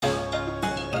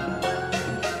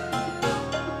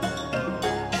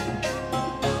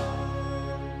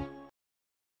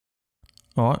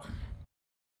All right.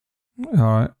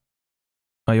 All right.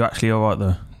 Are you actually all right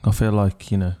though? I feel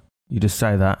like you just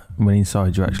say that when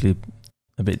inside you're actually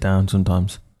a bit down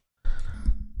sometimes.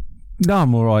 No,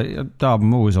 I'm all right.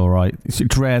 I'm always all right. It's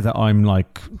rare that I'm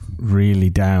like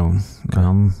really down. Okay.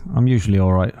 I'm usually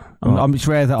all right. It's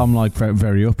rare that I'm like very,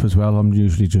 very up as well. I'm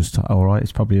usually just all right.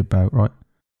 It's probably about right.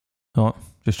 All right,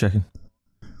 just checking.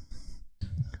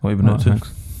 What have you been up to?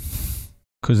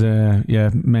 Because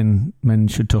men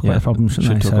should talk about their problems,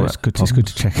 shouldn't they? So it's good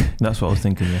to check. That's what I was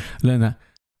thinking. Yeah,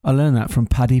 I learned that from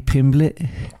Paddy Pimblett.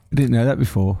 I didn't know that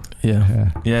before.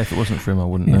 Yeah. If it wasn't for him, I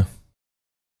wouldn't know.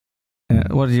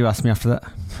 What did you ask me after that?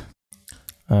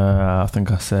 I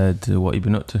think I said what you've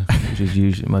been up to, which is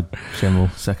usually my general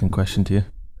second question to you.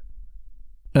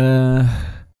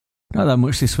 Not that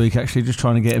much this week, actually. Just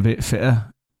trying to get a bit fitter,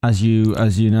 as you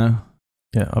know.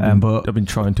 Yeah, I've been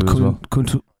trying to as well.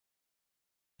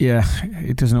 Yeah,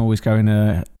 it doesn't always go in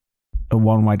a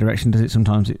one-way direction, does it?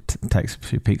 Sometimes it takes a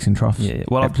few peaks and troughs. Yeah.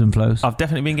 Well, ebbs and flows. I've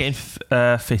definitely been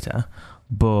getting fitter,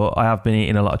 but I have been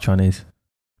eating a lot of Chinese.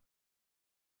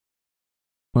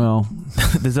 Well,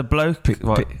 there's a bloke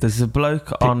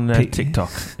on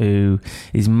TikTok who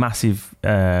is massive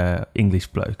English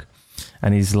bloke,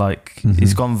 and he's like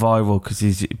he's gone viral because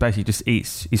he's basically just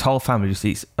eats, his whole family just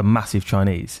eats a massive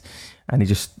Chinese, and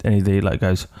he like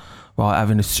goes, right,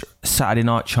 having a Saturday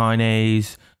night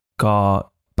Chinese,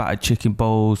 got battered chicken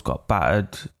balls, got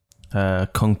battered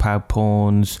kung pao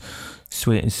prawns,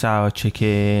 sweet and sour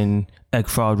chicken, egg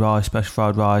fried rice, special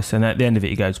fried rice, and at the end of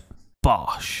it he goes,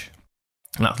 bosh.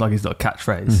 And that's like his little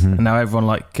catchphrase. And now everyone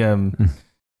like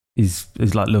is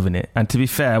like loving it. And to be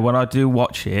fair, when I do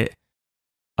watch it,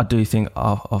 I do think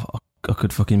I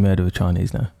could fucking murder a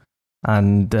Chinese now.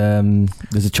 And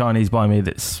there's a Chinese by me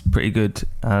that's pretty good,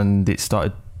 and it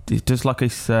does like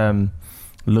this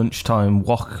lunchtime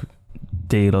wok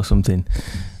deal or something,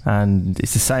 and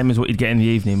it's the same as what you'd get in the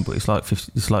evening, but it's like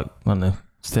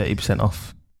 30%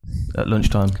 off at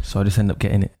lunchtime. So I just end up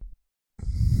getting it.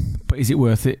 But is it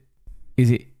worth it? Is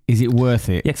it worth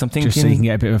it? Yeah, because I'm thinking just so you can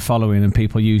get a bit of a following and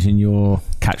people using your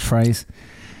catchphrase.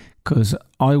 Because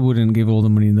I wouldn't give all the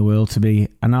money in the world to be,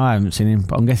 and I haven't seen him,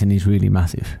 but I'm guessing he's really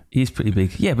massive. He's pretty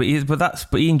big. Yeah, but he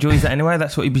enjoys that anyway.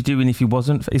 That's what he'd be doing if he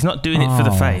wasn't. He's not doing it for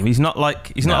the fame. He's not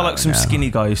like some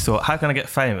skinny guy who's thought, how can I get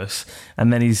famous?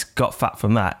 And then he's got fat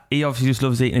from that. He obviously just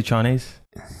loves eating a Chinese.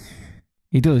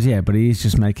 He does, yeah, but he is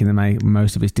just making the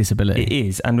most of his disability. It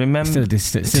is, and remember, still a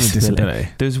disability.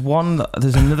 There's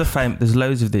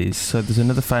loads of these. So there's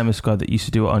another famous guy that used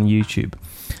to do it on YouTube,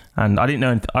 and I didn't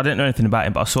know anything about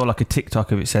him, but I saw like a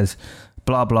TikTok of it says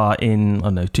blah blah in, I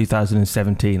don't know,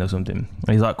 2017 or something. And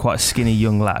he's like quite a skinny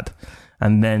young lad,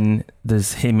 and then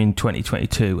there's him in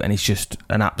 2022, and he's just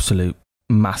an absolute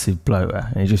massive bloater,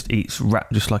 and he just eats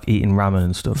just like eating ramen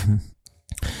and stuff.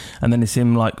 And then it's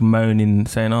him like moaning,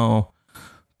 saying, "Oh,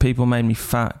 people made me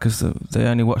fat because they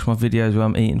only watch my videos where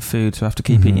I'm eating food, so I have to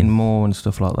keep eating more and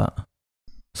stuff like that."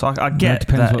 So I get it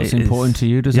depends what's important to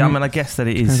you, doesn't it? Yeah, I mean, I guess that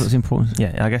it is. Depends what's important.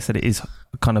 Yeah, I guess that it is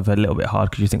kind of a little bit hard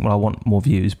because you think, well, I want more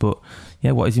views, but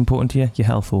yeah, what is important to you? Your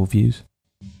health or views?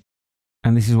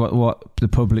 And this is what the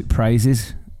public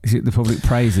praises. Is it the public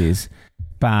praises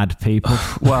bad people?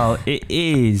 Well, it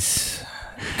is,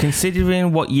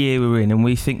 considering what year we're in, and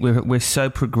we think we're so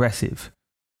progressive,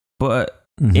 but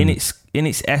in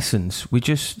its essence,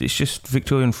 it's just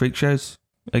Victorian freak shows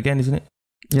again, isn't it?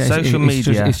 Yeah, social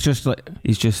media. It's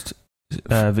just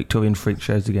Victorian freak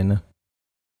shows again now.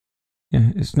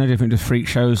 Yeah, it's no different to freak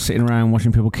shows sitting around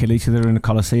watching people kill each other in a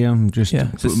coliseum. Just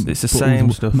it's the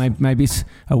same stuff. Maybe it's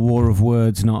a war of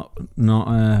words, not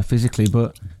physically,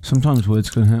 but sometimes words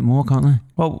can hurt more, can't they?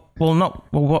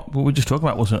 What we just talked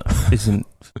about isn't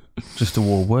just a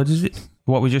war of words, is it?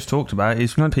 What we just talked about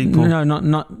is people. No,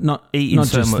 not eating not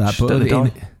so just much that, but they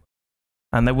die,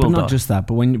 and they will but die. Not just that,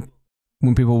 but when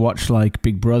people watch like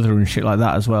Big Brother and shit like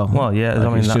that as well. Well, yeah,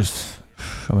 like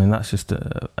that's just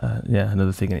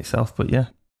another thing in itself. But yeah,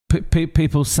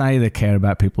 people say they care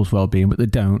about people's well-being, but they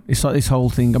don't. It's like this whole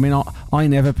thing. I mean, I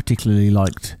never particularly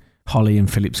liked Holly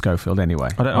and Philip Schofield anyway.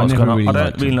 I don't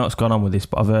really know what's gone on with this,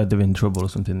 but I've heard they're in trouble or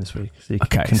something this week. So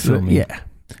yeah.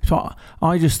 So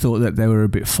I just thought that they were a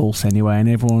bit false anyway, and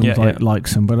everyone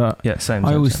likes them. But same.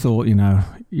 I always thought, don't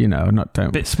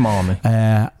a bit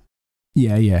smarmy.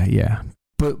 Yeah.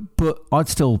 But I'd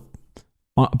still.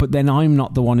 But then I'm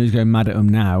not the one who's going mad at them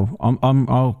now.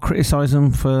 I'll criticise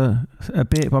them for a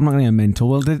bit, but I'm not going to go mental.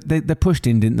 Well, they pushed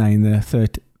in, didn't they, in the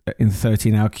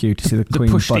 13-hour queue to see the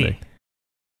Queen's body?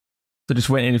 They just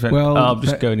went in and went, I'm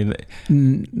just going in there.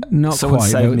 Not Someone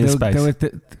quite. saved me a space.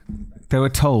 they were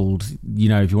told,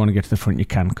 if you want to get to the front, you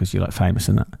can because you're like famous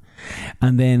and that.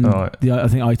 And then I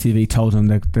think ITV told them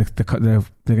they're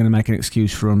going to make an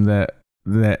excuse for them that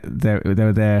they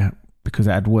were there because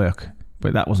they had work.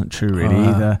 But that wasn't true really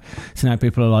either. So now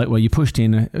people are like, well, you pushed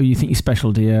in, you think you're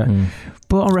special, dear.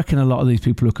 But I reckon a lot of these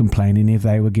people who are complaining, if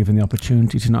they were given the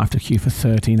opportunity to not have to queue for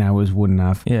 13 hours, wouldn't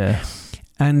have. Yeah.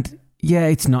 And yeah,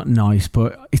 it's not nice,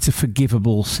 but it's a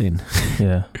forgivable sin.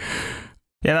 Yeah.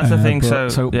 Yeah, that's the thing.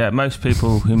 So, most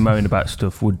people who moan about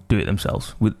stuff would do it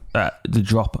themselves with the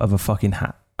drop of a fucking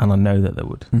hat. And I know that they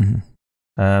would.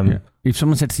 Mm-hmm. If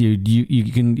someone said to you,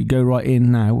 you can go right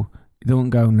in now, don't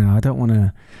go now. I don't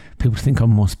want people to think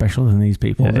I'm more special than these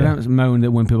people. They don't moan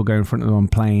that when people go in front of them on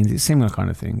planes. It's similar kind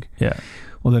of thing. Yeah.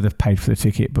 Although they've paid for the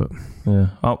ticket, but... Yeah.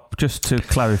 Oh, just to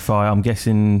clarify, I'm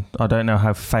guessing... I don't know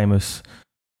how famous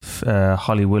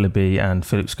Holly Willoughby and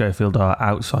Philip Schofield are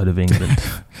outside of England.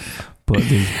 But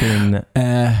there's been...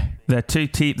 they're they're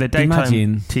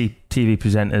daytime TV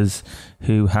presenters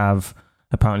who have...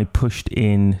 apparently pushed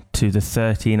in to the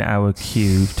 13-hour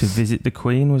queue to visit the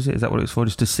Queen, was it? Is that what it was for?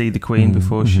 Just to see the Queen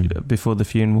before the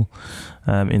funeral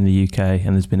in the UK,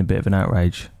 and there's been a bit of an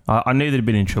outrage. I knew they'd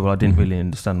been in trouble. I didn't really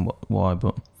understand why,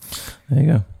 but there you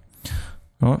go.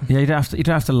 All right. Yeah, you don't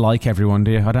have to like everyone,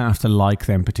 do you? I don't have to like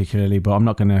them particularly, but I'm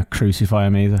not going to crucify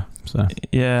them either. So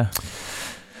yeah.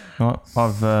 All right.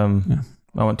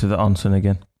 I went to the onsen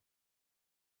again.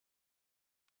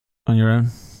 On your own?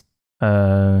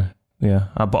 Yeah,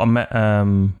 but I met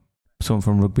someone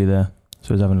from rugby there,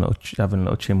 so I was having a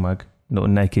little chinwag,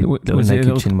 naked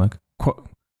chinwag.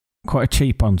 Quite a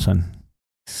cheap onsen.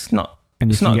 It's not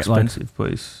expensive,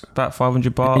 but it's about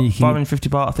 500 baht, 550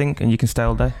 baht, I think, and you can stay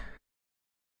all day.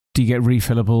 Do you get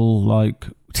refillable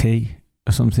tea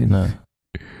or something? No.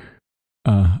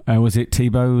 Was it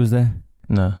Tebow who was there?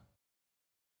 No.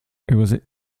 Who was it?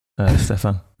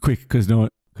 Stefan. Quick, because no one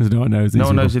knows. No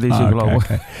one knows who these people are.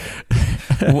 Okay.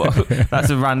 That's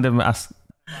a random ask.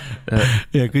 Yeah,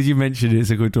 because you mentioned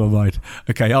it's a good one, right?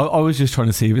 Okay, I was just trying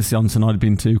to see if it's the onsen I'd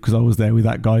been to because I was there with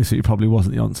that guy, so it probably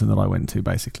wasn't the onsen that I went to.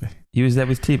 Basically, you was there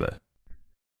with Tebow.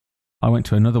 I went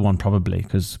to another one probably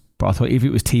but I thought if it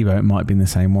was Tebow, it might have been the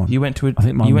same one. You went to an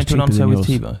onsen with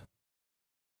Tebow.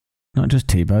 Not just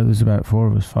Tebow. There's about 5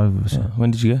 of us. Yeah.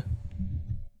 When did you go?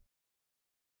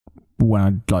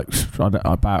 When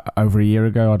about over a year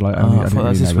ago, I thought that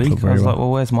was this week. I was like,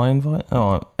 well, where's my invite?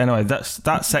 Oh, anyway,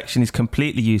 that section is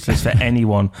completely useless for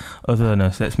anyone other than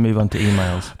us. Let's move on to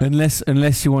emails.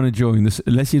 Unless you want to join this,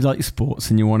 unless you like sports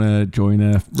and you want to join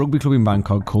a rugby club in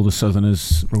Bangkok called the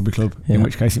Southerners Rugby Club, in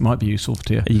which case it might be useful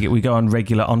to you. We go on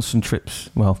regular onsen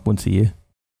trips, once a year.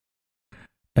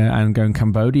 And go in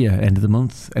Cambodia end of the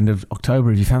month, end of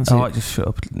October if you fancy. All right, just shut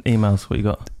up. Emails, what you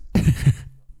got?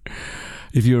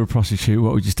 If you're a prostitute,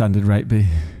 what would your standard rate be?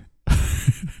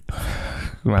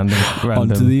 Random.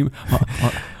 Onto the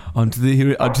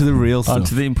real stuff.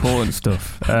 Onto the important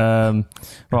stuff.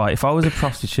 Right, if I was a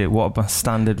prostitute, what would my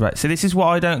standard rate? So this is what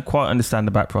I don't quite understand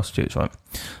about prostitutes, right?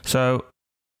 So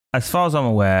as far as I'm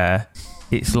aware,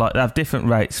 it's like they have different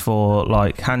rates for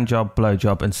hand job, blow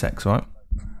job, and sex, right?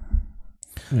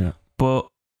 Yeah. But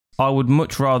I would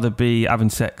much rather be having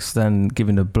sex than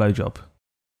giving a blow job.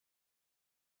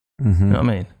 Mm-hmm. You know what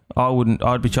I mean?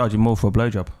 I'd be charging more for a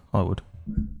blowjob. I would.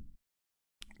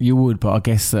 You would, but I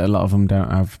guess that a lot of them don't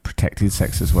have protected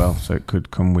sex as well, so it could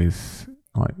come with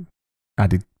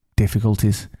added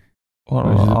difficulties.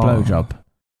 Whereas a blowjob,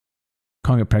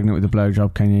 can't get pregnant with a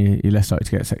blowjob, can you? You're less likely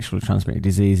to get sexually transmitted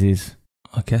diseases.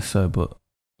 I guess so, but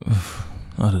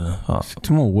I don't know. It's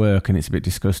more work and it's a bit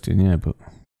disgusting, yeah. But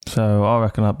so I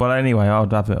reckon. But anyway,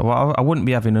 I'd have it. Well, I wouldn't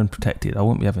be having unprotected. I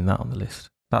wouldn't be having that on the list.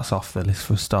 That's off the list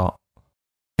for a start.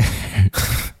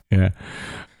 Yeah.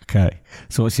 Okay.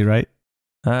 So what's your rate?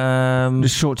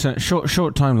 Just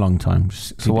short time, long time.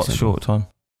 So what's short time?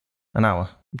 An hour?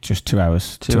 Just 2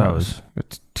 hours. 2 hours.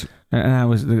 An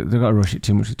hour. They've got to rush it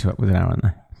too much with an hour, haven't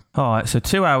they? All right. So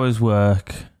 2 hours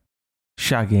work,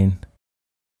 shagging.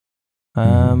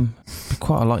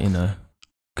 Quite a lot,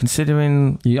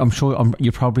 Considering... I'm sure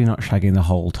you're probably not shagging the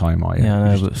whole time, are you? Yeah,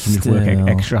 I know, but you just work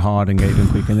extra hard and get it done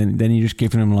quick, and then you're just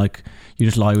giving them, you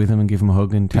just lie with them and give them a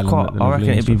hug and tell them that they're lovely. I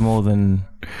reckon it'd be more than...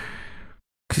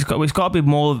 Cause it's got to be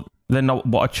more than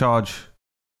what I charge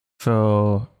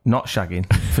for not shagging,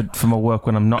 for my work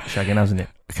when I'm not shagging, hasn't it?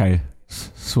 Okay,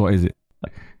 so what is it?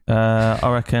 I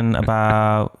reckon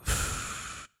about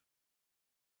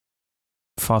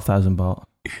 5,000 baht.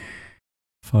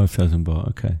 5,000 baht,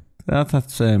 okay.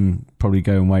 That's probably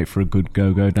go and wait for a good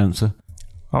go-go dancer.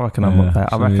 I reckon I'm up there.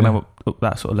 I'm up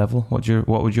that sort of level.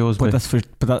 What would yours be? But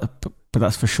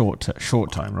that's for short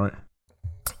time, right?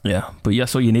 Yeah, but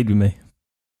that's all you need with me.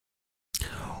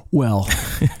 Well,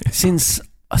 since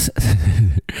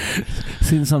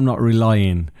I'm not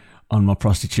relying on my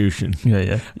prostitution,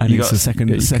 and it's a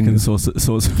second source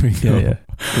of income. You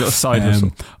got a side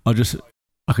hustle.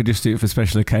 I could just do it for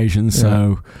special occasions.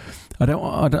 So I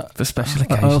don't for special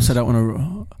occasions. I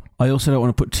also don't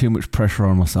want to put too much pressure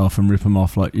on myself and rip them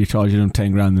off. Like you're charging them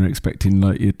 10 grand, they're expecting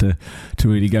like you to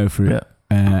really go for it,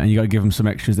 and you got to give them some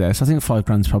extras there. So I think 5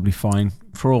 grand's probably fine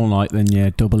for all night. Then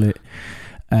double it.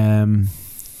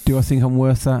 Do I think I'm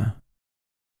worth that?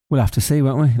 We'll have to see,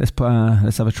 won't we? Let's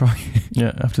have a try.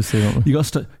 Have to see, won't we?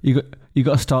 You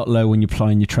got to start low when you're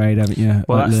plying your trade, haven't you?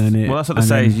 Well, that's what they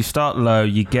say. Is you start low,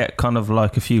 you get kind of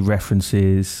like a few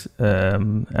references,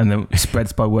 and then it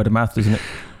spreads by word of mouth, doesn't it?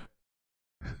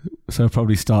 So I'll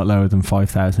probably start lower than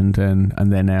 5,000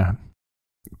 and then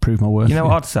prove my worth. You know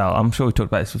what I'd sell? I'm sure we talked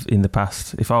about this in the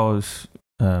past. If I was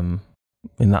in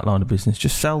that line of business,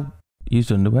 just sell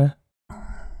used underwear.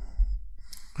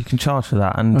 You can charge for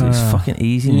that, and it's fucking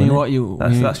easy money.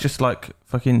 That's just like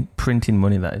fucking printing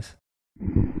money. That is.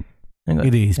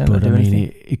 It is, but I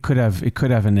mean, it could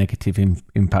have a negative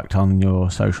impact on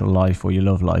your social life or your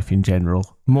love life in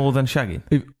general. More than shagging.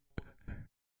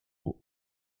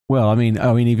 Well, I mean,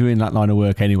 if you're in that line of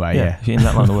work anyway, if you're in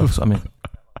that line of work, I mean.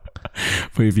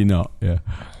 But if you're not, I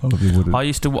probably wouldn't.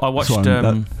 I watched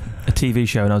a TV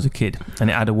show when I was a kid, and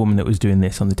it had a woman that was doing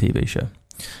this on the TV show.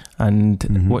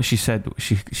 And what she said,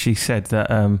 she said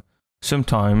that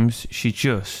sometimes she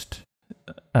just,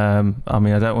 I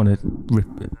mean, I don't want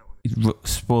to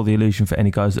spoil the illusion for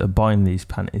any guys that are buying these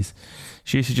panties.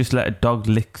 She used to just let a dog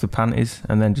lick the panties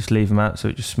and then just leave them out, so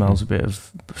it just smells a bit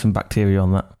of some bacteria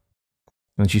on that.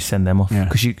 And she send them off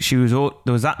because she was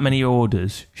there was that many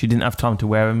orders. She didn't have time to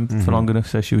wear them for long enough,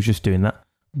 so she was just doing that.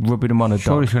 Rubbing them on a dog.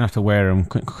 Surely she wouldn't have to wear them.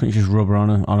 Couldn't you just rub her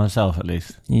on herself at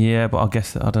least? Yeah, but I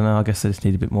don't know. I guess they just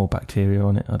need a bit more bacteria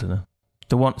on it. I don't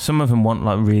know. Some of them want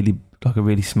like a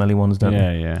really smelly ones, don't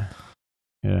they?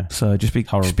 Yeah. So just be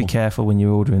careful when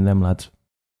you're ordering them, lads.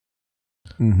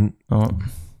 All right.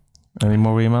 Any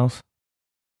more emails?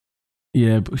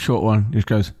 Yeah, but short one. Just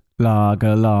goes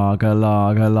lager, lager,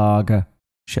 lager, lager.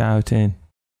 Shouting.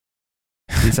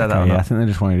 Did you say that? Yeah, I think they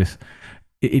just wanted us.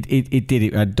 It did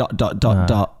it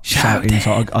dot shouting.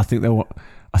 So I think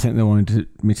they wanted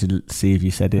me to see if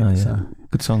you said it. So.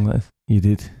 Good song that is. You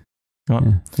did. Right.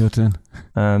 Yeah, your turn.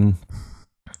 All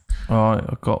right,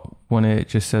 I've got one here. It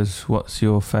just says, "What's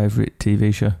your favourite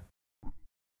TV show?"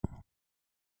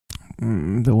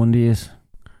 The Wonder Years.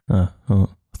 I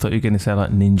thought you were going to say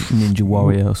like Ninja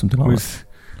Warrior or something like that.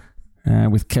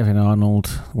 With Kevin Arnold,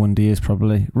 Wonder Years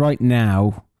probably. Right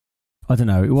now, I don't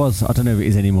know. I don't know if it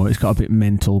is anymore. It's got a bit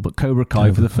mental, but Cobra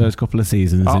Kai for the first couple of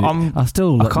seasons. I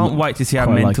can't wait to see how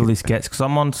mental this gets, because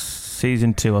I'm on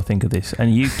season 2, I think, of this,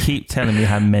 and you keep telling me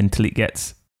how mental it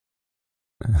gets.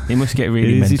 It must get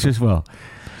really mental.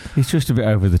 It's just a bit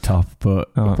over the top,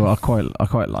 but I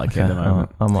quite like it at the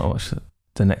moment. I might watch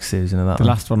the next season of that.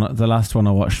 The last one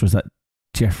I watched was that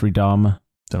Jeffrey Dahmer.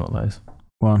 Don't know what that is.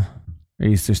 One.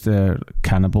 He's just a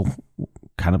cannibal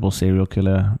serial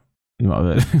killer. You might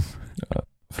have heard.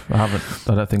 I haven't.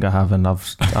 I don't think I have, and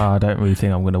I don't really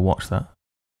think I'm going to watch that.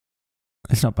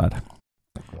 It's not bad.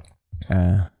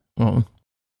 Bit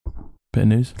of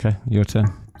news. Okay, your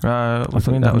turn. I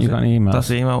think that was got any emails. That's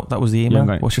the email. That was the email.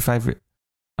 What's your favourite?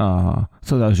 I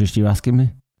thought that was just you asking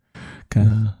me. Okay.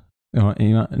 All right,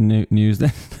 email, news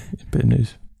then. Bit of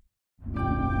news.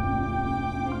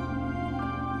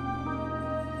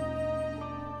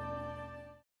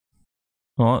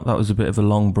 All right, that was a bit of a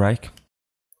long break.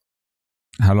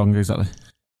 How long exactly?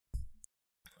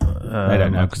 I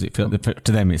don't know, because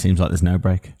to them it seems like there's no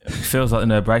break. It feels like there's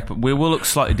no break, but we will look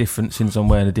slightly different since I'm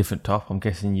wearing a different top. I'm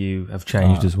guessing you have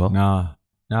changed as well. No,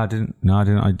 I didn't.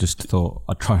 I just thought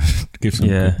I'd try to give some...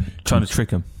 Yeah, trying to trick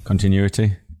them.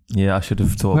 Continuity. Yeah, I should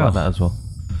have thought about that as well.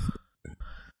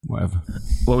 Whatever.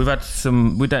 Well, we've had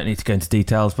some... We don't need to go into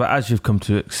details, but as you've come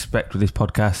to expect with this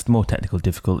podcast, more technical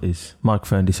difficulties.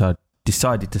 Microphone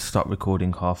decided to stop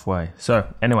recording halfway. So,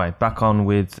 anyway, back on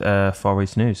with Far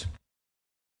East News.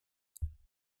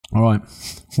 All right.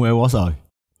 Where was I?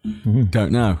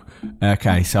 Don't know.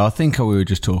 Okay, so I think we were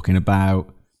just talking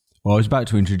about... Well, I was about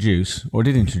to introduce, or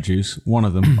did introduce, one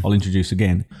of them. I'll introduce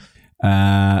again.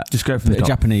 Just go from the top.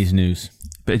 Japanese news.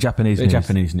 Bit of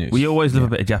Japanese news. We always love a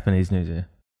bit of Japanese news here.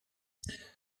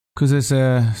 Because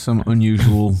there's some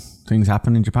unusual things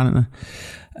happen in Japan, isn't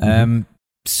there?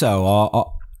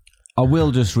 So I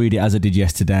will just read it as I did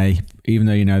yesterday, even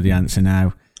though you know the answer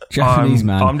now. Japanese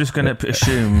man. I'm just going to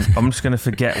assume, I'm just going to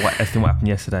forget everything what happened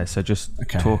yesterday, so just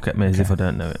talk at me as if I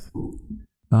don't know it.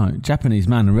 Right, Japanese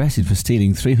man arrested for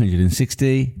stealing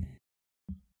 360.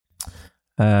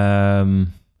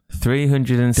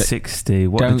 360.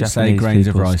 What don't do say Japanese grains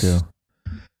of people rice. steal?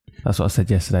 That's what I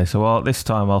said yesterday. So this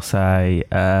time I'll say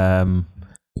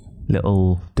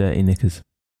little dirty knickers.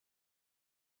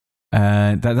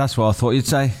 That's what I thought you'd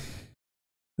say.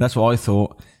 That's what I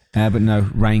thought. But no,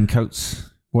 raincoats.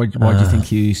 Why do you think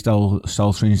you stole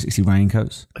 360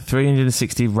 raincoats?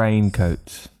 360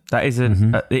 raincoats. That is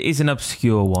it is an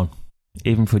obscure one.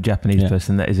 Even for a Japanese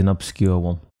person, that is an obscure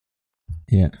one.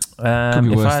 Yeah. Could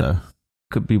be worse though.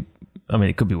 Could be. I mean,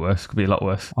 it could be worse. Could be a lot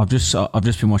worse. I've just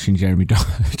been watching Jeremy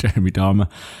Dahmer,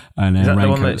 and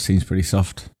raincoat seems pretty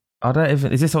soft. I don't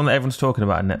even. Is this the one that everyone's talking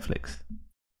about on Netflix?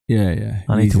 Yeah.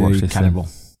 I need to watch this. Cannibal.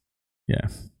 Yeah,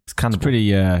 it's cannibal. It's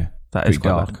pretty. That pretty is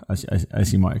dark,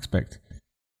 as you might expect.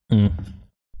 Mm.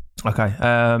 Okay.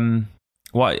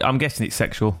 What I'm guessing it's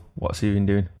sexual. What's he been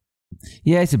doing?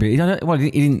 Yeah, it's a bit. He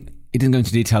didn't go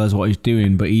into detail as what he's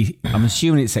doing, but I'm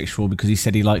assuming it's sexual because he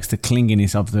said he likes the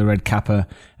clinginess of the red kappa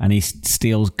and he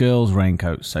steals girls'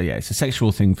 raincoats. So yeah, it's a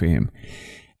sexual thing for him.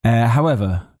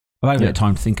 However, I've had a bit of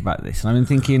time to think about this, and I've been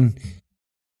thinking,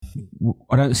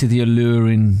 I don't see the allure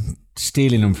in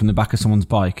stealing them from the back of someone's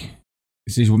bike.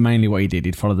 This is mainly what he did.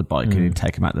 He'd follow the bike and he'd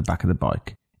take them out the back of the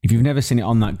bike. If you've never seen it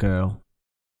on that girl,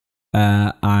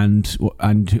 and what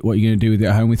are you going to do with it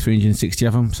at home with 360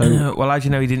 of them? So, well, as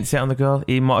you know, he didn't sit on the girl.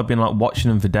 He might have been like watching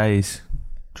them for days,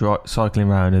 cycling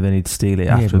around, and then he'd steal it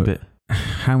after a bit.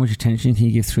 How much attention can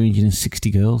you give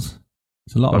 360 girls?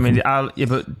 It's a lot. But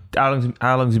how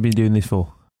long's he been doing this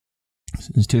for?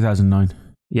 Since 2009.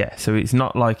 Yeah, so it's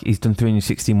not like he's done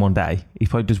 360 in one day. He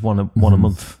probably does one a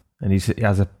month, and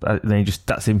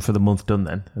that's him for the month done.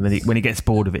 Then, and then when he gets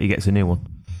bored of it, he gets a new one.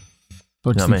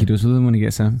 What do you think he does with them when he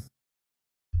gets home?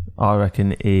 I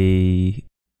reckon he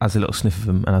has a little sniff of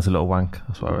them and has a little wank.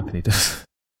 That's what I reckon he does.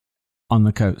 On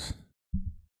the coats?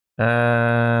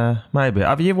 Maybe.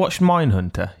 Have you watched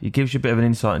Mindhunter? It gives you a bit of an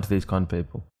insight into these kind of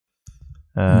people.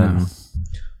 No.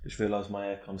 Just realised my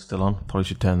aircon's still on. Probably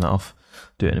should turn that off.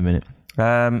 Do it in a minute.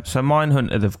 So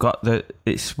Mindhunter, they've got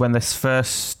it's when they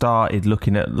first started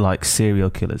looking at like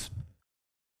serial killers.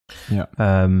 Yeah.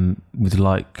 With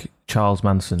like Charles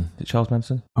Manson. Is it Charles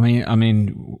Manson? I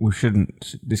mean, we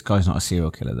shouldn't. This guy's not a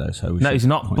serial killer, though. So no, he's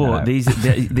not. But these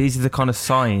are the kind of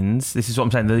signs. This is what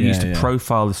I'm saying. They're used to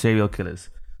profile the serial killers.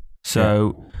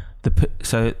 So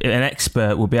so an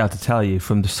expert will be able to tell you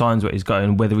from the signs what he's got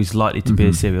and whether he's likely to be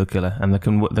a serial killer, and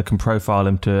they can profile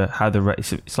him to how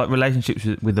it's like relationships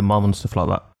with the mom and stuff like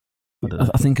that.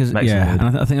 I think, and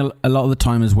I think a lot of the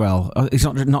time as well, it's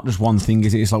not just one thing,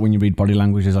 is it? It's like when you read body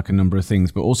language, there's like a number of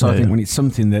things. But also, I think when it's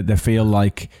something that they feel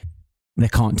like they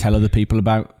can't tell other people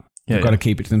about, they've got to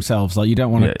keep it to themselves. Like you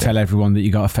don't want to tell everyone that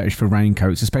you got a fetish for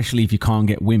raincoats, especially if you can't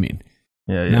get women.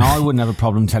 Now, I wouldn't have a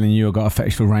problem telling you I got a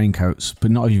fetish for raincoats, but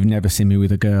not if you've never seen me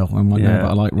with a girl. I'm like, no, but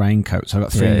I like raincoats. I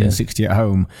got 360 at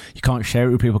home. You can't share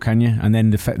it with people, can you? And then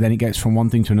then it gets from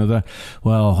one thing to another.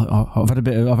 Well, I've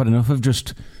had enough of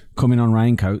just coming on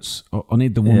raincoats. I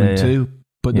need the woman too,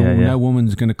 but no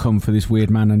woman's going to come for this weird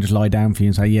man and just lie down for you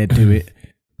and say, yeah, do it.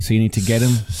 So you need to get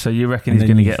him. So you reckon he's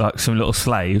going to get like some little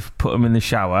slave, put him in the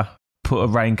shower, put a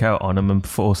raincoat on him and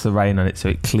force the rain on it so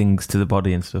it clings to the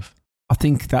body and stuff? I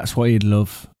think that's what he'd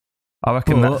love. I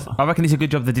reckon it's a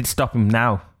good job they did stop him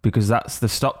now, because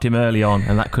they've stopped him early on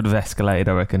and that could have escalated,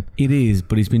 I reckon. It is,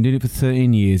 but he's been doing it for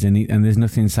 13 years and there's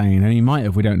nothing saying, and he might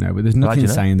have, we don't know, but there's nothing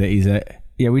saying that he's a...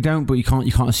 Yeah, we don't, but you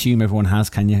can't assume everyone has,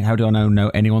 can you? How do I know? No,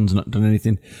 anyone's not done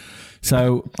anything.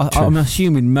 So I'm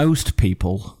assuming most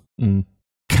people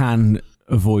can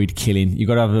avoid killing. You've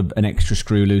got to have an extra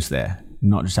screw loose there,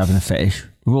 not just having a fetish.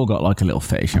 We've all got like a little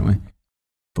fetish, haven't we?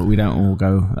 But we don't all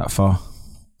go that far.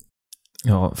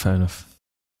 Oh, fair enough.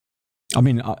 I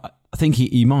mean, I think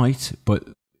he might, but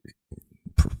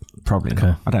probably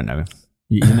not. I don't know.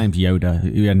 Your name's Yoda.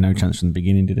 He had no chance from the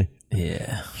beginning, did he?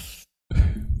 Yeah.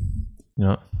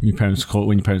 No. When your parents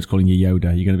calling you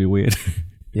Yoda, you're going to be weird.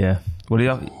 Yeah.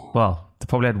 Well, they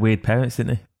probably had weird parents,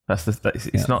 didn't they?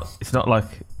 It's not like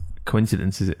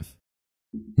coincidence, is it?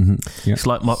 Mm-hmm. Yeah. It's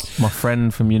like my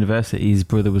friend from university. His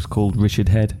brother was called Richard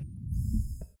Head.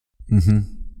 Mm-hmm.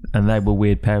 And they were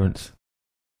weird parents.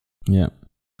 Yeah.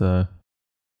 So,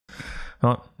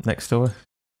 right, next story.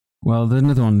 Well, there's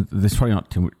another one. There's probably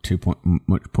not too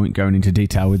much point going into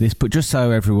detail with this, but just so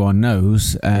everyone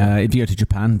knows, if you go to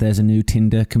Japan, there's a new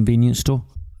Tinder convenience store.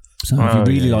 So if you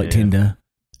really like Tinder,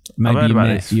 maybe you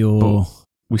met your...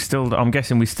 I'm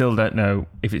guessing we still don't know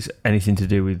if it's anything to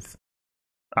do with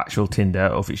actual Tinder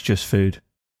or if it's just food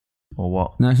or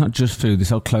what. No, it's not just food. They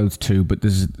sell clothes too, but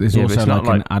there's also like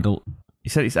an adult... You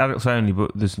said it's adults only,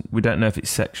 but we don't know if it's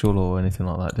sexual or anything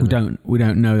like that, do we? We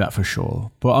don't know that for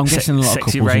sure. But I'm guessing a lot of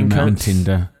couples on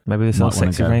Tinder. Maybe they sell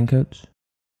sexy raincoats.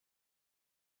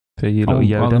 For you little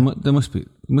Yoda. Well, there must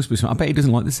be some. I bet he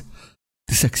doesn't like the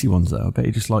sexy ones though. I bet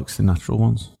he just likes the natural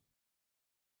ones.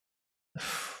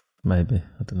 Maybe,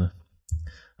 I don't know.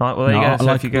 All right, well there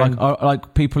you go. So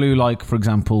like people who like, for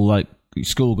example, like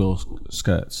schoolgirl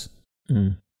skirts.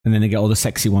 And then they get all the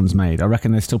sexy ones made. I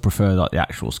reckon they still prefer like the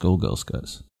actual schoolgirl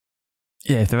skirts.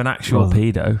 Yeah, if they're an actual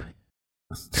pedo.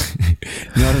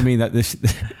 You know what I mean? That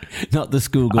not the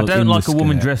schoolgirl. I don't like a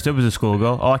woman dressed up as a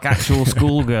schoolgirl. I like actual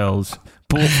schoolgirls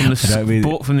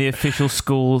bought from the official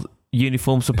school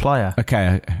uniform supplier.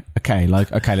 Okay.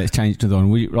 Let's change to the one.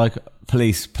 We like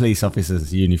police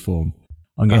officers uniform.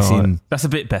 I'm guessing that's a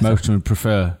bit better. Most would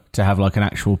prefer to have like an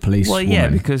actual police. Well, yeah,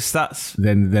 because that's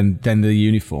then the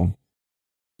uniform.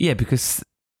 Yeah, because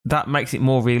that makes it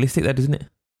more realistic, though, doesn't it?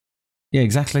 Yeah,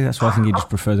 exactly. That's why I think you just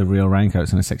prefer the real raincoats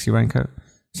and a sexy raincoat.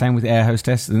 Same with air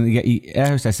hostess. And you get air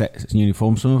hostess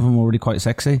uniform. Some of them are already quite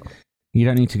sexy. You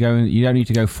don't need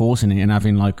to go forcing it and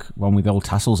having like one with old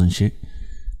tassels and shit.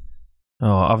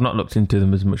 Oh, I've not looked into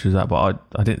them as much as that, but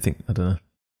I didn't think. I don't know.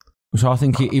 So I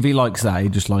think if he likes that, he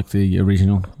just like the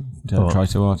original. Don't try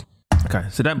too hard. Okay,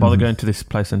 so don't bother going to this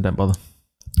place and don't bother.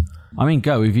 I mean,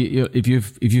 go if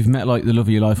you've met like the love of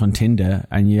your life on Tinder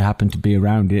and you happen to be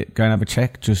around it, go and have a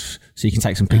check just so you can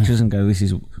take some pictures and go, this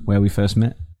is where we first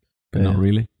met, but not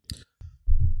really.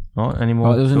 All right, any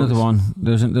more? There's another one.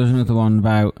 There's another one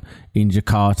about in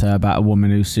Jakarta about a woman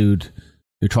who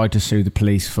tried to sue the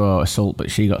police for assault,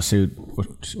 but she got sued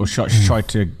or she tried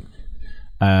to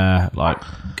like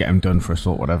get them done for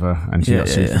assault, whatever, and she got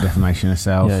sued for defamation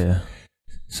herself. Yeah.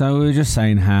 So we were just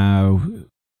saying how.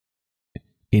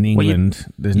 In England,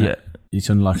 it's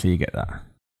unlikely you get that.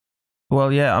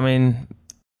 Well, yeah, I mean,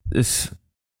 there's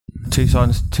two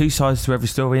sides to every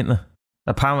story, isn't there?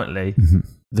 Apparently,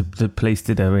 the police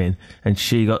did her in, and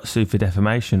she got sued for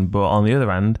defamation. But on the other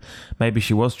hand, maybe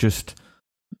she was just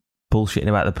bullshitting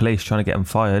about the police, trying to get them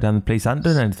fired, and the police hadn't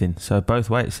done anything. So both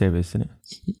ways it's serious, isn't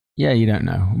it? Yeah, you don't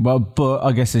know. Well, but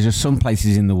I guess there's just some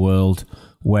places in the world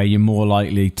where you're more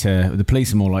likely the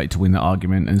police are more likely to win that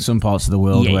argument, and some parts of the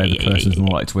world where the person's more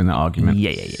likely to win that argument.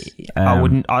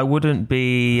 I wouldn't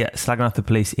be slagging off the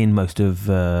police in most of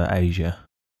Asia.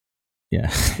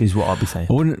 Yeah, is what I'd be saying.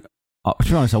 To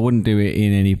be honest, I wouldn't do it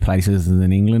in any place other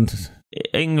than England.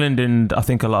 England and I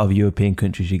think a lot of European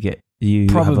countries you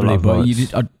probably, have a lot of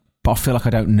rights. But I feel like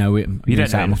I don't know it. You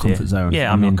don't know out of my comfort zone.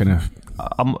 Yeah, I'm not gonna.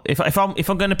 If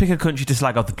I'm going to pick a country to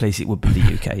slag off the police, it would be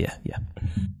the UK. Yeah.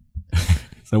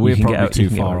 So we're probably too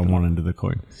far on one end of the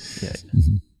coin. Yeah.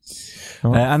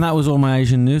 Right. And that was all my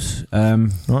Asian news.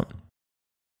 Right.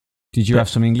 Did you have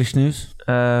some English news?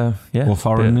 Yeah. Or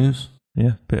foreign news?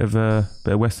 Yeah, bit of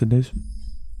Western news.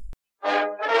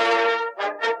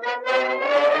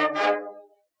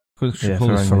 Should call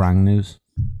this Farang news.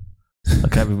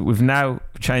 Okay, we've now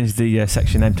changed the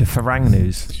section name to Farang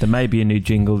news. There may be a new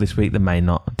jingle this week, there may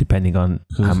not, depending on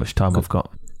how much time we've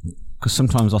got. Because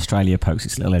sometimes Australia pokes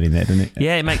its little head in there, doesn't it?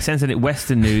 Yeah, it makes sense, and it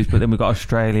Western news, but then we've got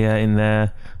Australia in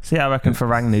there. See, I reckon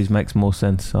Farang news makes more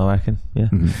sense, I reckon. Yeah.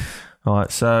 All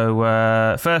right,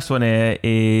 so first one here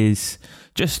is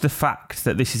just the fact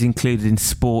that this is included in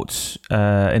sports,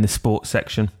 in the sports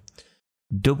section.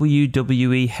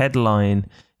 WWE headline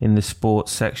in the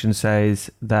sports section says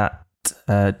that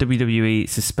WWE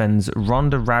suspends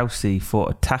Ronda Rousey for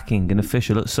attacking an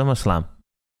official at SummerSlam.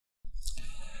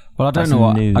 Well, I don't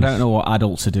know what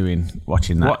adults are doing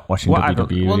watching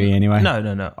WWE anyway.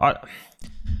 No.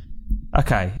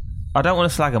 Okay, I don't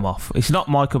want to slag them off. It's not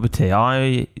my cup of tea.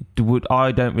 I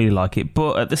don't really like it.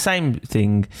 But at the same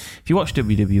thing, if you watch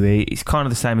WWE, it's kind of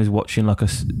the same as watching like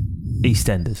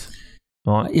EastEnders.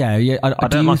 Right? Yeah. I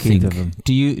don't like either of them.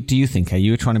 Do you think?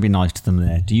 You were trying to be nice to them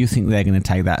there. Do you think they're going to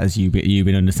take that as you've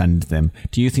been understanding to them?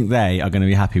 Do you think they are going to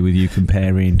be happy with you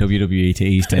comparing WWE to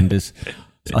EastEnders?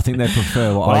 I think they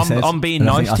prefer what I said. I'm being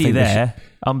nice to you there.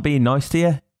 I'm being nice to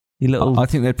you. You little. I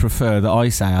think they'd prefer that I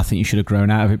say, I think you should have grown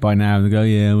out of it by now. And they go,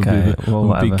 yeah, I'm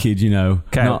a big kid, you know.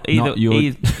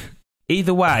 Okay.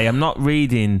 Either way, I'm not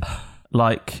reading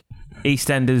like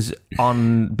EastEnders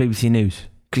on BBC News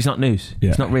because it's not news.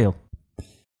 Yeah. It's not real.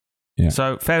 Yeah.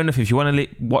 So fair enough. If you want to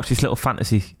watch this little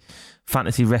fantasy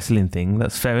wrestling thing,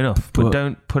 that's fair enough. But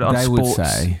don't put it on sports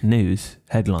news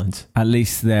headlines. At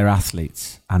least they're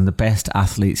athletes, and the best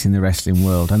athletes in the wrestling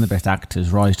world and the best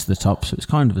actors rise to the top. So it's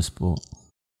kind of a sport.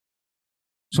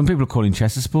 Some people are calling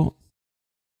chess a sport.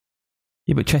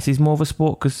 Yeah, but chess is more of a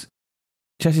sport because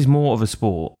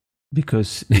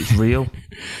it's real.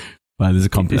 Well, there's a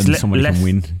competition. Somebody can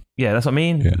win. Yeah, that's what I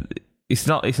mean. Yeah. it's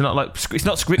not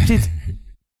scripted.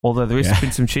 Although there is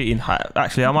been some cheating.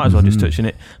 Actually, I might as well just touch on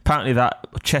it. Apparently, that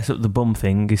chest up the bum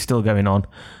thing is still going on.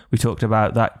 We talked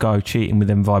about that guy cheating with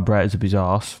them vibrators up his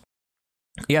arse.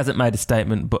 He hasn't made a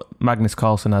statement, but Magnus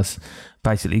Carlsen has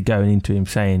basically going into him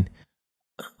saying,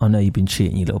 "I know you've been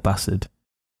cheating, you little bastard.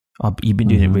 You've been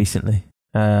doing it recently."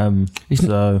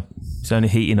 So it's only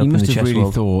heating up in the chess world. He must have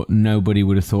really thought nobody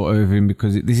would have thought over him,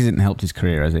 because this hasn't helped his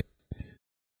career, has it?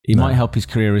 He might help his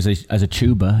career as a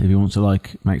tuber if he wants to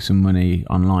make some money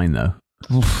online, though.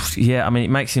 Yeah, I mean, it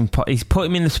makes him. He's put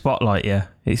him in the spotlight. Yeah,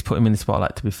 he's put him in the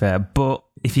spotlight. To be fair, but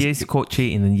if he is caught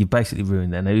cheating, then you've basically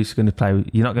ruined it. Now, who's going to play?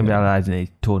 You're not going to be allowed in any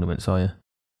tournaments, are you?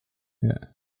 Yeah,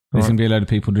 there's going to be a load of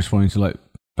people just wanting to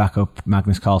back up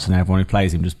Magnus Carlsen. Everyone who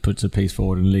plays him just puts a piece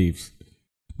forward and leaves.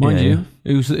 Mind you,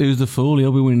 who's the fool?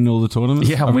 He'll be winning all the tournaments.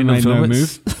 Yeah, I'm winning all the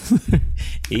tournaments.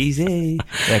 Easy.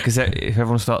 Yeah, because if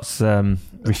everyone starts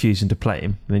refusing to play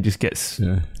him, then he just gets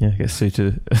sued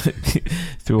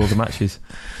through all the matches.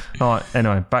 All right,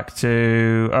 anyway, back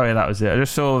to... Oh, yeah, that was it. I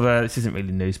just saw... this isn't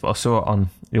really news, but I saw it on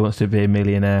Who Wants to Be a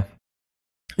Millionaire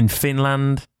in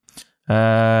Finland.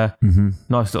 Nice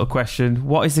little question.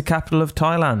 What is the capital of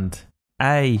Thailand?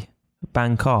 A,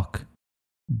 Bangkok.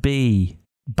 B,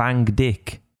 Bang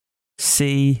Dick.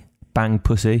 C, Bang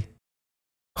Pussy.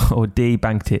 Or D,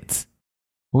 Bang Tits.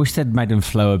 I wish they'd made them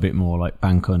flow a bit more, like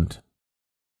Bang Cunt.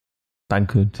 Bang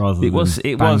Cunt.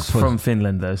 It was from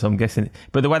Finland, though, so I'm guessing...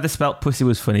 But the way they spelt pussy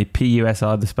was funny.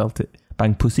 P-U-S-I, they spelt it.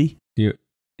 Bang Pussy. Yeah.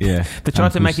 They're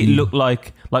trying to make it look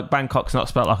like Bangkok's not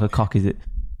spelt like a cock, is it?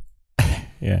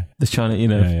 Yeah. They're trying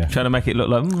to, trying to make it look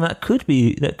like, that could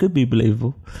be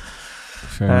believable.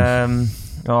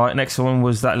 All right, next one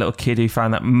was that little kid who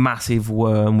found that massive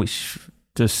worm, which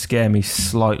does scare me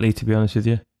slightly, to be honest with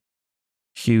you.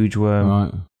 Huge worm.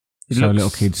 Right. Little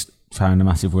kids found a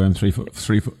massive worm, 3 foot.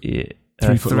 Yeah,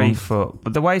 3 foot. 3 foot.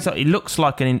 But the way it looks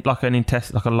like a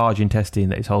large intestine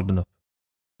that he's holding up.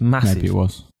 Massive. Maybe it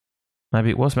was.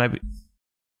 Do you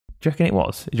reckon it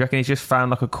was? Do you reckon he's just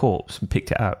found like a corpse and picked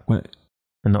it out and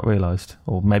not realised?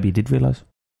 Or maybe he did realise?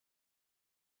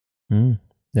 I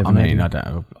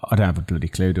don't have a bloody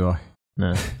clue, do I?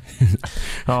 No.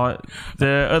 All right.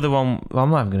 The other one, I'm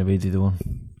not even going to read the other one.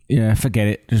 Yeah, forget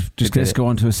it. Just let's go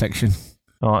on to a section.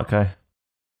 All right, okay.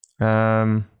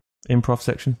 Improv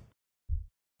section.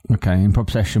 Okay, improv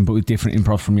section, but with different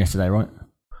improv from yesterday, right?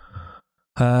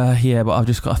 Yeah, but I've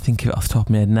just got to think of it off the top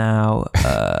of my head now.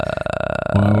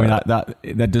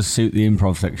 That does suit the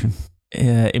improv section.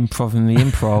 Yeah, improv in the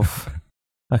improv.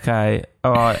 Okay,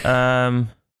 all right.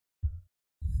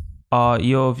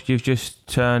 You've just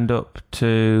turned up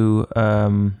to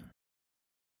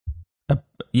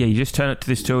you just turned up to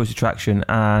this tourist attraction,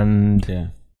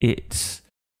 and it's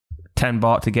 10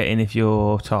 baht to get in if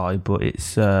you're Thai, but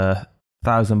it's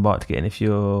 1,000 baht to get in if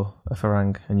you're a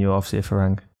Farang, and you're obviously a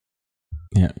Farang.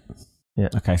 Yeah.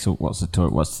 Okay, so what's the tour?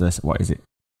 What's this? What is it?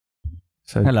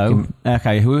 So hello.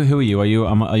 Okay, who are you?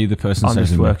 Are you the person? I'm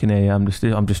just working here. I'm just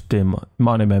doing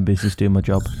my own business, doing my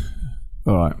job.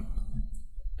 All right.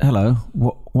 Hello.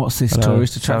 What's this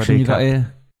tourist attraction you got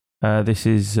here? This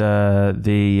is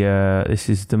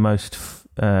the most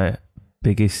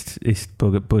biggest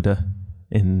Buddha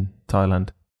in Thailand.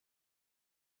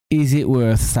 Is it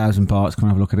worth 1,000 bahts? Come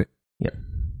have a look at it. Yep.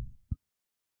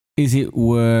 Is it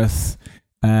worth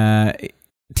 10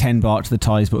 baht to the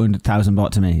Thais, but 1,000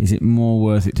 baht to me? Is it more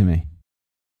worth it to me?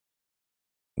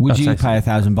 Would you pay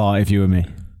 1,000 baht if you were me?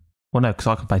 Well, no, because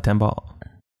I can pay 10 baht.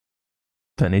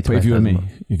 Don't need to. But if you were me,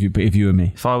 if you were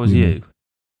me, if I was you,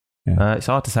 it's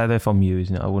hard to say though if I'm you,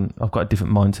 isn't it? I've got a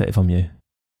different mindset if I'm you.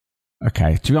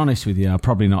 Okay, to be honest with you, I'm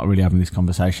probably not really having this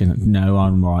conversation. No,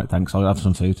 I'm all right, thanks. I'll have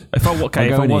some food. If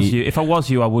I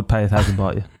was you, I would pay 1,000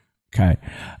 baht. You. Okay,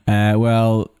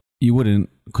 well, you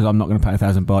wouldn't, because I'm not going to pay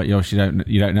 1,000 baht.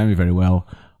 You don't know me very well.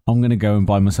 I'm going to go and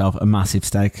buy myself a massive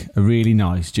steak, a really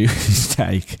nice juicy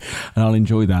steak, and I'll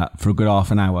enjoy that for a good half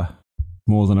an hour,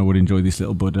 more than I would enjoy this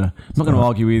little Buddha. I'm not going to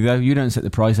argue with you though. You don't set the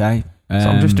price, eh? So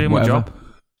I'm just doing my job.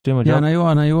 Yeah, I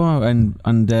know you are,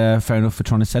 and fair enough for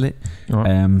trying to sell it.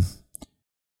 Right.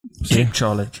 Cheap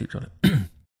Charlie.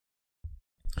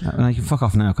 No, you can fuck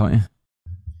off now, can't you?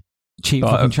 Cheap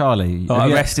fucking Charlie.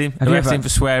 Arrest him for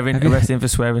swearing. Arrest him for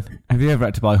swearing. Have you ever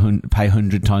had to pay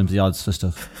 100 times the odds for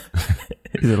stuff?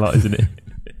 It's a lot, isn't it?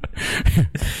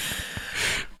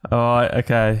 All right,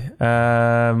 okay.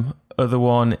 Other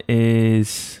one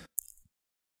is...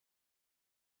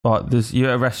 Right, you're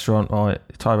at a restaurant, right,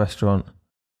 Thai restaurant,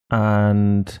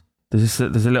 and there's a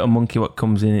little monkey what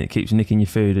comes in and it keeps nicking your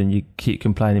food, and you keep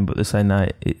complaining, but they say no,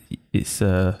 it's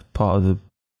part of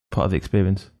the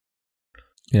experience.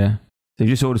 Yeah. So you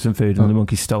just ordered some food and the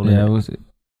monkey's stolen it. Was it?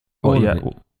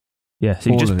 Yeah. So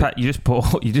you just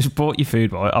bought your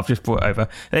food, right? I've just brought it over.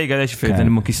 There you go. There's your food. Then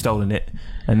the monkey's stolen it,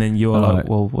 and then you're like,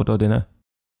 well, what do I do now?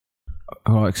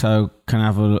 All right. So can I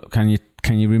have a look? Can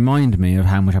you remind me of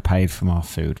how much I paid for my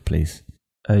food, please?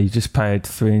 You just paid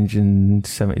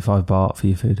 375 baht for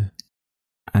your food.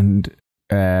 And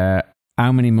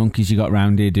how many monkeys you got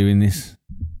round here doing this?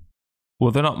 Well,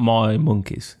 they're not my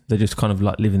monkeys. They just kind of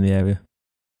like live in the area.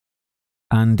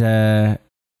 And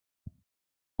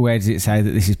where does it say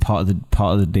that this is part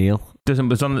of the deal? Doesn't,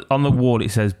 but on the wall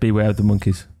it says beware of the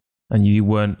monkeys, and you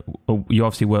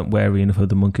obviously weren't wary enough of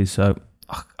the monkeys. So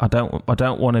I don't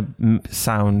want to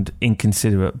sound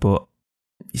inconsiderate, but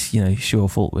it's your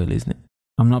fault, really, isn't it?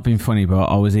 I'm not being funny, but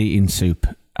I was eating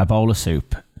a bowl of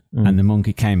soup, and the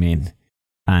monkey came in,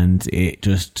 and it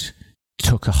just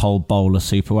took a whole bowl of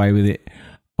soup away with it.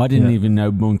 I didn't even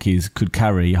know monkeys could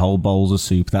carry whole bowls of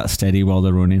soup that steady while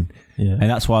they're running. Yeah. And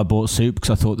that's why I bought soup, because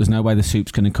I thought there's no way the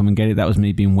soup's going to come and get it. That was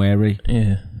me being wary.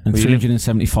 Yeah. And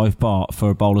 375 baht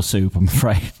for a bowl of soup, I'm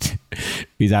afraid,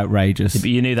 is outrageous. Yeah, but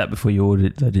you knew that before you ordered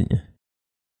it, though, didn't you?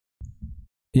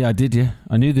 Yeah, I did, yeah.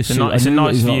 I knew the soup. It's a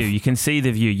nice view. You can see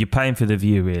the view. You're paying for the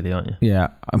view, really, aren't you? Yeah,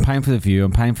 I'm paying for the view.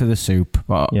 I'm paying for the soup.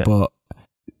 But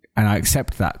and I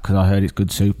accept that because I heard it's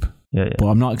good soup. Yeah. But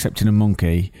I'm not accepting a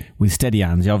monkey with steady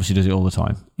hands. He obviously does it all the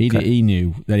time. He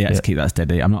knew that he had to keep that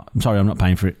steady. I'm sorry, I'm not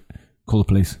paying for it. Call the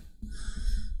police.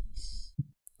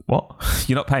 What?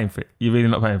 You're not paying for it? You're really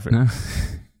not paying for it?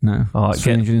 No. All right,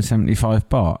 375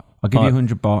 baht. I'll give you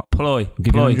 100 baht. Ploy,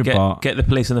 get the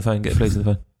police on the phone. Get the police on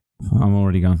the phone. I'm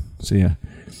already gone. See ya.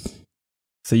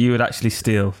 So you would actually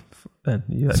steal then?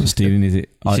 It's not stealing, is it?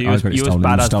 You was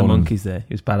bad as the monkeys there.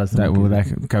 You was bad as the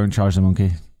monkeys. Go and charge the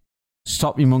monkey.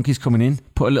 Stop your monkeys coming in.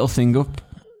 Put a little thing up.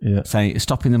 Yeah. Say,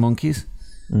 stopping the monkeys.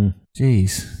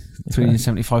 Jeez.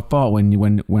 375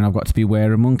 baht when I've got to be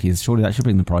aware of monkeys. Surely that should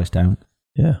bring the price down.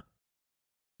 Yeah.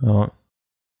 All right.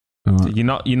 So you're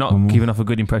not giving off a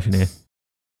good impression here.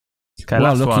 Okay, well,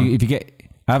 last look, one.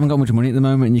 I haven't got much money at the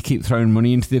moment, and you keep throwing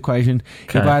money into the equation.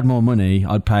 Okay. If I had more money,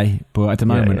 I'd pay. But at the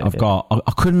moment, I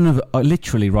couldn't have,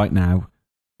 literally right now,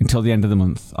 until the end of the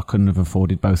month, I couldn't have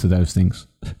afforded both of those things.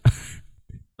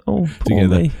 Oh, poor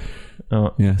me.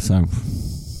 Oh. Yeah, so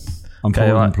I'm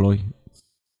poor employee.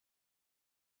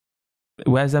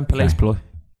 Where's them police ploy?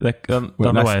 They're on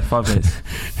the way, 5 minutes.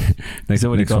 Next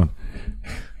one.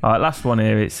 All right, last one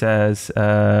here. It says,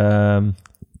 you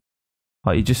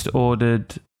just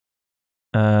ordered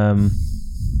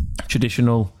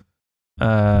traditional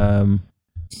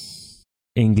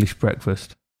English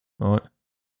breakfast, all right?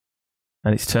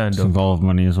 And it's turned up. Involved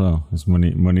money as well. There's money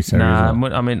as well.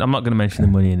 I mean, I'm not going to mention the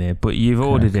money in here, but you've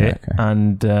ordered it,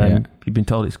 and you've been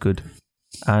told it's good,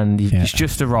 and it's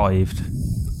just arrived,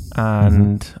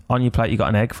 and on your plate you got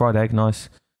an egg, fried egg, nice.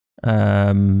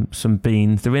 Some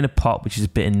beans. They're in a pot, which is a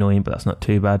bit annoying, but that's not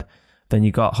too bad. Then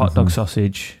you got hot dog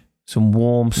sausage, some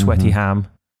warm, sweaty ham,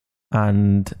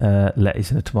 and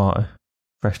lettuce and a tomato,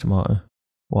 fresh tomato.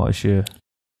 What is you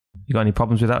got any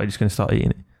problems with that, or are you just going to start eating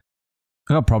it?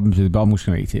 I got problems with it, but I'm just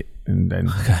going to eat it, and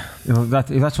then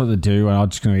if that's what they do, I'm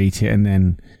just going to eat it, and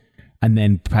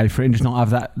then pay for it, and just not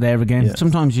have that there again. Yeah.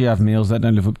 Sometimes you have meals that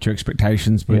don't live up to your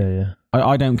expectations, but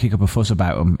I don't kick up a fuss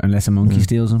about them unless a monkey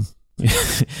steals them.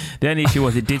 The only issue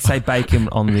was it did say bacon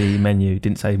on the menu. It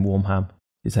didn't say warm ham.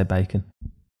 It did say bacon.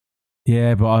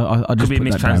 Yeah, but I just could be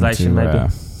a mistranslation, maybe.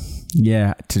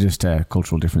 To just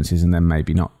cultural differences, and then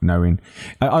maybe not knowing.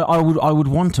 I would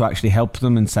want to actually help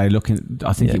them and say, look,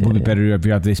 I think it would be better if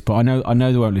you have this, but I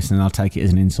know they won't listen, and I'll take it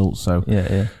as an insult. So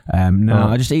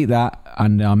I just eat that,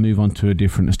 and I'll move on to a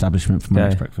different establishment for my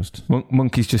next breakfast.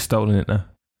 Monkey's just stolen it now.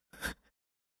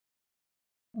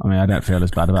 I mean, I don't feel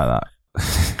as bad about that.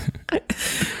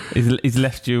 He's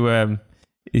left you.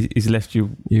 He's left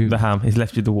you the ham. He's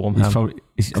left you the warm ham.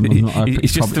 He's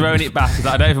just throwing it back. He's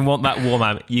like, I don't even want that warm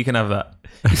ham. You can have that.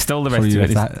 He stole the rest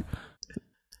of it.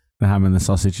 The ham and the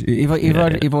sausage.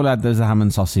 If all had those ham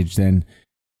and sausage, then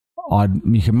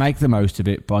you can make the most of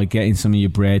it by getting some of your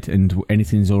bread, and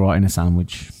anything's all right in a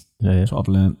sandwich. Yeah. That's what I've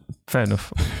learned. Fair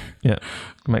enough. Yeah,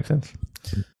 makes sense.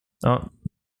 Oh,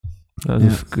 that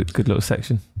was a good little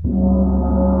section.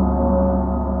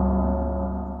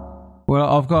 Well,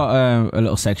 I've got a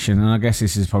little section, and I guess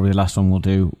this is probably the last one we'll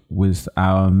do with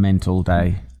our mental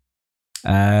day.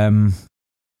 And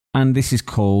this is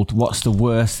called, what's the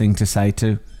worst thing to say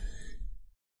to?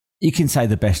 You can say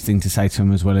the best thing to say to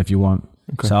them as well if you want.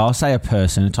 Okay. So I'll say a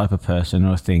person, a type of person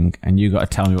or a thing, and you got to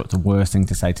tell me what's the worst thing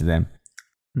to say to them.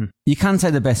 You can say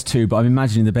the best too, but I'm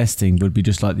imagining the best thing would be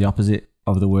just like the opposite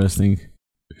of the worst thing.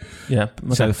 Yeah.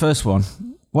 Okay. So the first one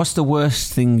What's the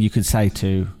worst thing you could say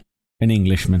to an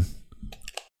Englishman?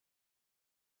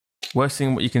 Worst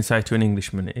thing what you can say to an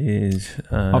Englishman is...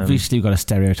 obviously, you've got to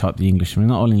stereotype the Englishman.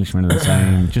 Not all Englishmen are the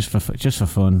same, just for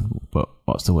fun. But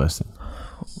what's the worst thing?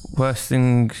 Worst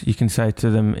thing you can say to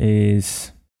them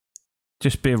is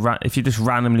just if you just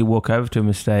randomly walk over to them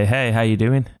and say, "Hey, how you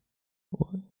doing?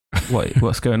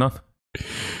 What's going on?"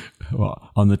 What,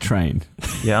 on the train?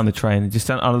 Yeah, on the train.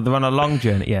 They're on a long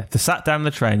journey. Yeah, they sat down on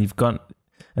the train. You've gone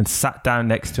and sat down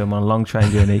next to him on a long train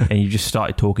journey, and you just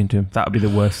started talking to him. That would be the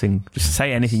worst thing. Just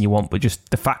say anything you want, but just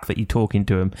the fact that you're talking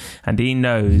to him, and he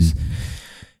knows,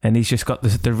 and he's just got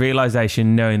the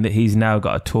realization, knowing that he's now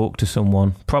got to talk to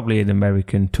someone, probably an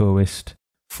American tourist,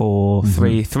 for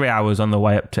 3 hours on the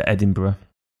way up to Edinburgh.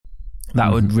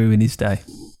 That would ruin his day.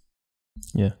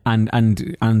 Yeah,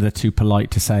 and they're too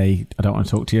polite to say, "I don't want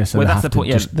to talk to you." So that's the point.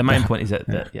 Yeah, the main point is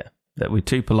that we're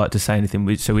too polite to say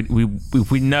anything. So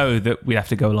we know that we have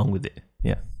to go along with it.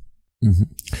 Yeah.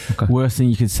 Okay. Worst thing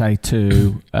you could say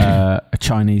to a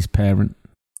Chinese parent.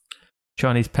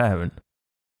 Chinese parent.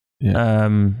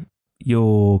 Yeah.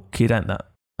 Your kid ain't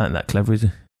that clever, is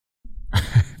he?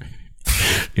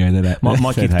 Yeah,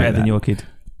 my kid's better than your kid.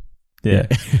 Yeah.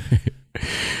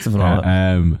 Something like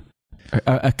that.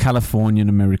 A Californian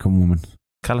American woman.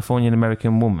 Californian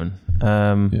American woman.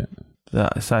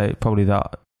 That say probably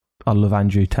that. I love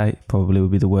Andrew Tate. Probably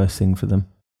would be the worst thing for them.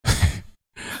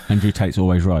 Andrew Tate's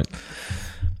always right.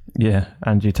 Yeah,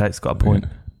 Andrew Tate's got a point.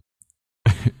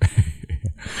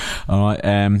 All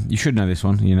right. You should know this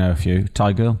one. You know a few.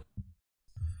 Thai girl.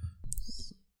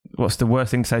 What's the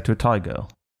worst thing to say to a Thai girl?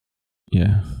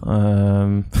 Yeah.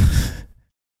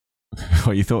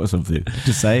 What, you thought of something?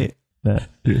 Just say it. Yeah.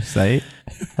 Just say it.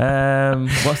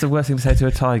 What's the worst thing to say to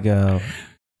a Thai girl?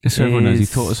 Just so everyone knows, he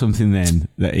thought of something then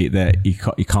that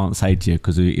he can't say to you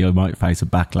because he might face a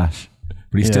backlash,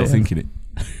 but he's still thinking it.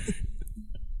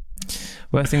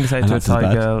 Worst thing to say to a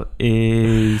Thai girl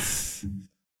is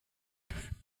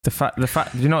the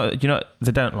fact you know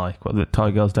they don't like what the Thai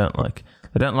girls don't like.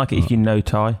 They don't like it if you know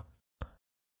Thai.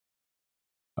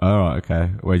 All right,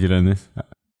 okay. Where'd you learn this?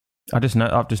 I just know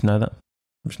that.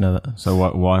 So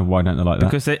why don't they like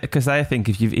that? Because they think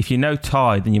if you know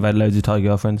Thai, then you've had loads of Thai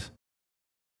girlfriends.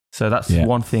 So that's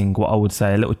one thing. What I would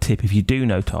say, a little tip: if you do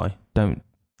know Thai, don't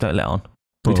let on.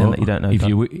 Pretend that you don't know Thai.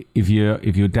 If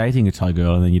you're dating a Thai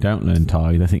girl and then you don't learn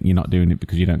Thai, they think you're not doing it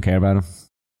because you don't care about them.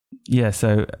 Yeah.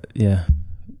 So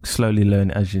slowly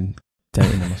learn it as you're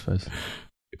dating them, I suppose.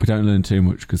 But don't learn too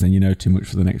much because then you know too much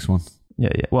for the next one.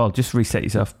 Yeah. Well, just reset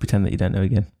yourself. Pretend that you don't know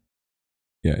again.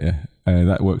 Yeah.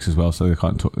 That works as well. So they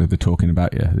can't talk. They're talking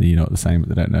about you. You're not the same, but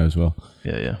they don't know as well.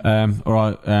 Yeah. All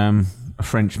right. A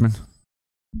Frenchman.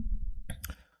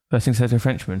 First thing to say to a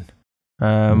Frenchman.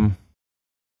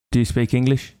 Do you speak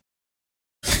English?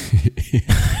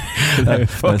 They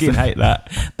fucking hate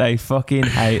that. They fucking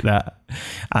hate that.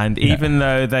 And even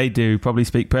though they do probably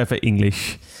speak perfect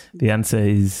English, the answer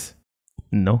is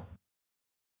no.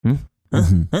 Yeah.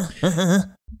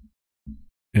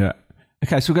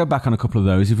 Okay, so we'll go back on a couple of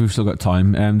those if we've still got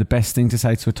time. The best thing to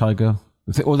say to a Thai girl?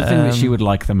 Or the thing that she would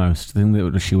like the most? The thing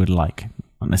that she would like.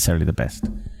 Not necessarily the best.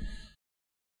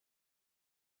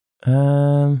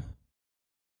 I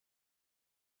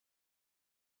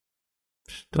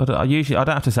don't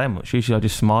have to say much. Usually I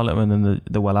just smile at them and then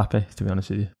they're well happy, to be honest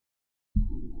with you.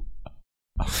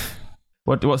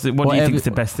 What do you think is the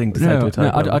best thing to say to a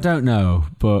Thai girl? I don't know,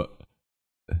 but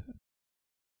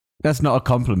that's not a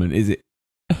compliment, is it?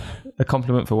 A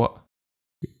compliment for what?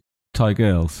 Thai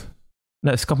girls.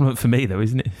 No, it's a compliment for me though,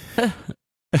 isn't it?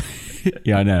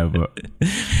 Yeah, I know, but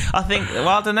I think,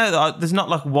 I don't know. There's not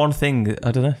like one thing.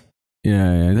 I don't know.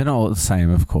 Yeah, they're not all the same,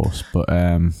 of course. But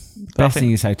best thing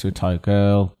you say to a Thai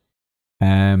girl,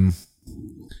 you're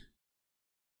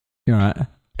right.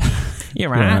 You're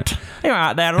right. You're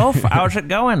right there, love. How's it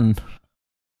going?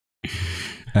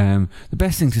 The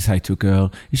best thing to say to a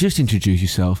girl is just introduce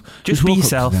yourself. Just be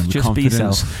yourself. Just be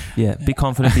yourself. Yeah, be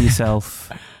confident, be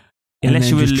yourself. Unless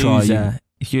you're a loser.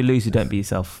 If you're a loser, don't be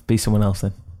yourself. Be someone else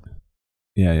then.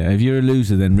 Yeah. If you're a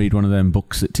loser, then read one of them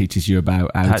books that teaches you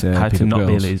about how to not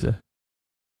girls. Be a loser.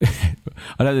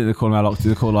 I don't think they call them outlook.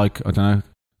 They're called like, I don't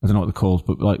know what they're called,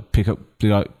 but like pick up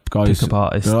guys. Pick up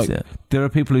artists. There are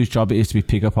people whose job it is to be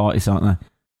pick up artists, aren't they?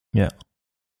 Yeah.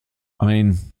 I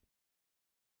mean,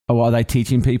 what are they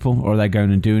teaching people, or are they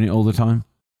going and doing it all the time?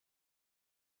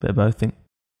 Bit of both, I think.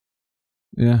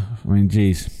 Yeah, I mean,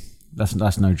 geez,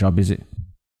 that's no job, is it?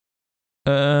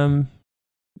 What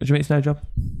do you mean it's no job?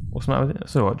 What's the matter with it?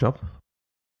 It's an alright job.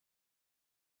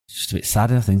 It's just a bit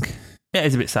sad, I think. Yeah,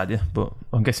 it's a bit sad, yeah, but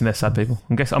I'm guessing they're sad people.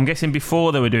 I'm guessing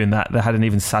before they were doing that, they had an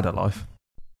even sadder life.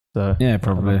 So yeah,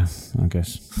 probably. I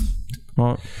guess.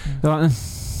 Right. All right then.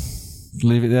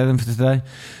 Leave it there then for today.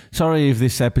 Sorry if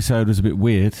this episode was a bit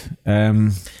weird. Yeah,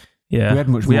 we had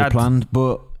much more planned,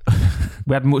 but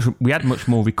we had much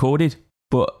more recorded,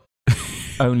 but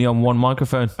only on one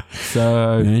microphone.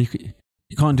 So you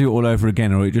can't do it all over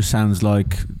again, or it just sounds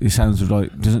like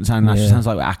doesn't sound natural. It sounds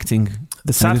like we're acting.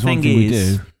 The sad thing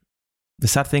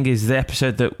is, the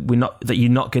episode that you're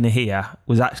not going to hear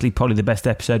was actually probably the best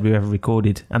episode we've ever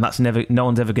recorded, and no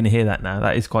one's ever going to hear that now.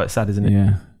 That is quite sad, isn't it?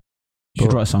 Yeah. You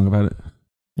should write a song about it.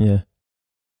 Yeah.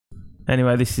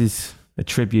 Anyway, this is a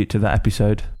tribute to that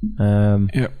episode.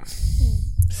 Yep.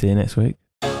 See you next week.